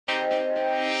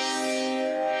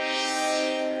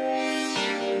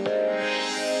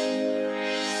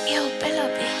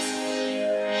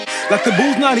Like the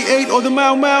Bulls 98 or the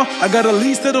Mau Mau, I got a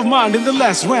lead state of mind in the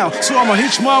last round. So I'ma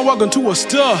hitch my wagon to a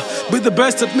stir. Be the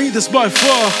best at me, this by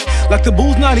far. Like the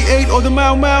Bulls 98 or the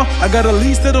Mau Mau, I got a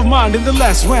lead state of mind in the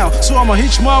last round. So I'ma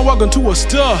hitch my wagon to a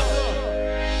stir.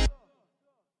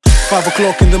 5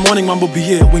 o'clock in the morning, mambo be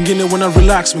here. Wengine when I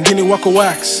relax, wengine wako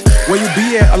wax. Where you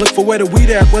be at? I look for where the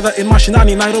weed at. Whether in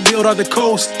MASHINANI, Nairobi or other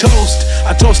coast. Toast,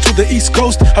 I toast to the East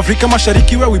Coast. Africa,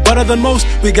 MASHARIKI, where we better than most.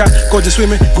 We got gorgeous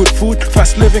women, good food,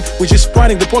 fast living. We just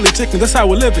spreading the POLITICKING, that's how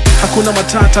we live it. HAKUNA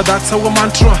MATATA, that's our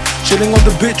mantra. Chilling on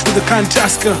the beach with the kind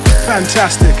Tusker.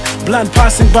 Fantastic, bland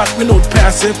passing, but we not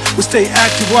passive. We stay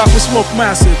active while we smoke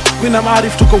massive. When I'm out,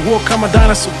 if took a walk, I'm a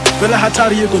dinosaur. Bella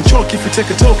Hatari, you're gonna choke if you take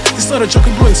a talk. It's not a joke,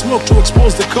 I'm blowing smoke to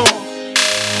expose the core.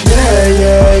 Yeah,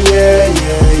 yeah, yeah,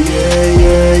 yeah, yeah,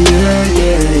 yeah, yeah,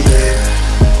 yeah, yeah.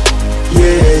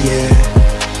 Yeah, yeah.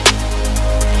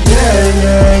 Yeah,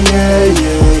 yeah, yeah,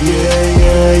 yeah, yeah,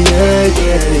 yeah, yeah,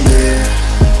 yeah, yeah.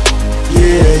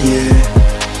 Yeah, yeah.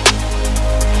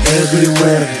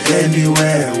 Everywhere,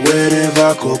 anywhere,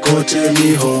 wherever, kokote me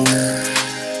home.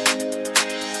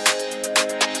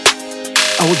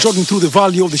 I was jogging through the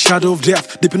valley of the shadow of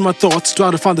death, deep in my thoughts,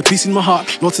 trying to find the peace in my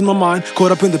heart, lost in my mind,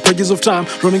 caught up in the pages of time,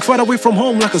 roaming far away from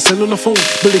home like a cellular phone,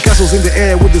 building castles in the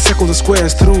air with the circles and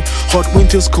squares, through hot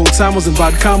winters, cold summers and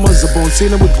bad karmas, a born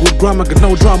sinner with good grammar, got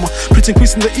no drama, preaching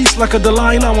peace in the east like a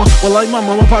Dalai Lama. Well, like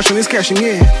mama, my passion is cashing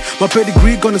in, my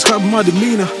pedigree gonna describe my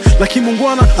demeanor, like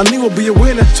Himungwana, I knew I'd be a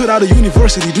winner, straight out of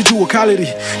university, due to locality,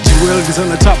 jewelries on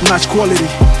the top-notch quality.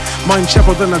 Mind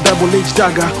sharper than a double-edged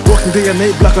dagger. Walking day and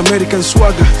night, black American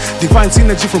swagger. Divine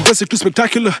synergy from basic to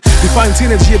spectacular. Divine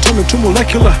synergy, atomic to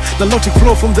molecular. Nilotic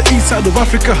flow from the east side of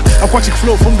Africa. Aquatic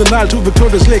flow from the Nile to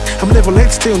Victoria's Lake. I'm never late,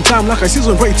 stay on time like I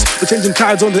season rates. The changing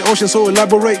tides on the ocean, so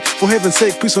elaborate. For heaven's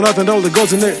sake, peace on earth and all the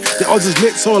gods in it. The odds is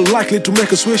lit, so likely to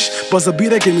make a swish. Buzzer beat,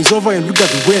 that game is over and we got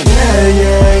the win. Yeah,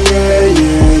 yeah, yeah,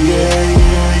 yeah, yeah,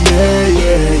 yeah,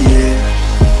 yeah, yeah.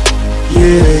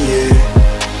 Yeah, yeah.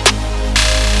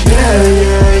 Yeah,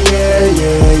 yeah, yeah,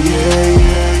 yeah, yeah,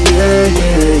 yeah,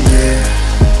 yeah, yeah,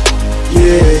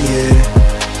 yeah, yeah.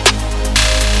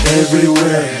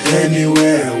 Everywhere,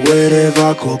 anywhere,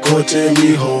 wherever, kokote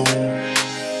me home.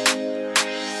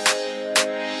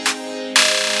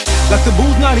 Like the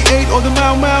Bulls 98 or the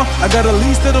Mau Mau, I got a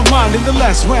lead state of mind in the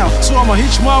last round. So I'ma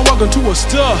hitch my wagon to a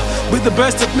stir. Be the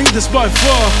best at me, this by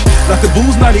far. Like the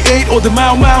Bulls 98 or the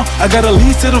Mau Mau, I got a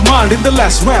lead state of mind in the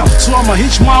last round. So I'ma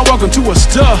hitch my wagon to a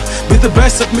stir. Be the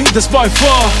best at me, this by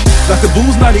far. Like the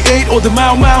Bulls 98 or the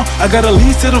Mau Mau, I got a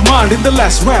lead state of mind in the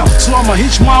last round. So I'ma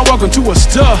hitch my wagon to a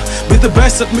stir. Be the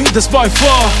best at me, this by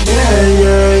far. Yeah,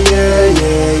 yeah, yeah,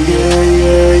 yeah, yeah,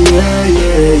 yeah, yeah,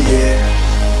 yeah, yeah.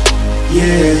 Yeah,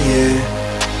 yeah.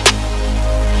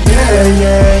 Yeah,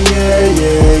 yeah, yeah,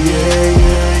 yeah, yeah,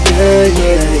 yeah,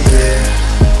 yeah, yeah.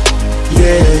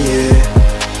 Yeah, yeah.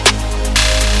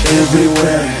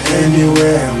 Everywhere,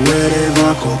 anywhere,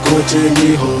 wherever, kokote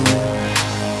me home.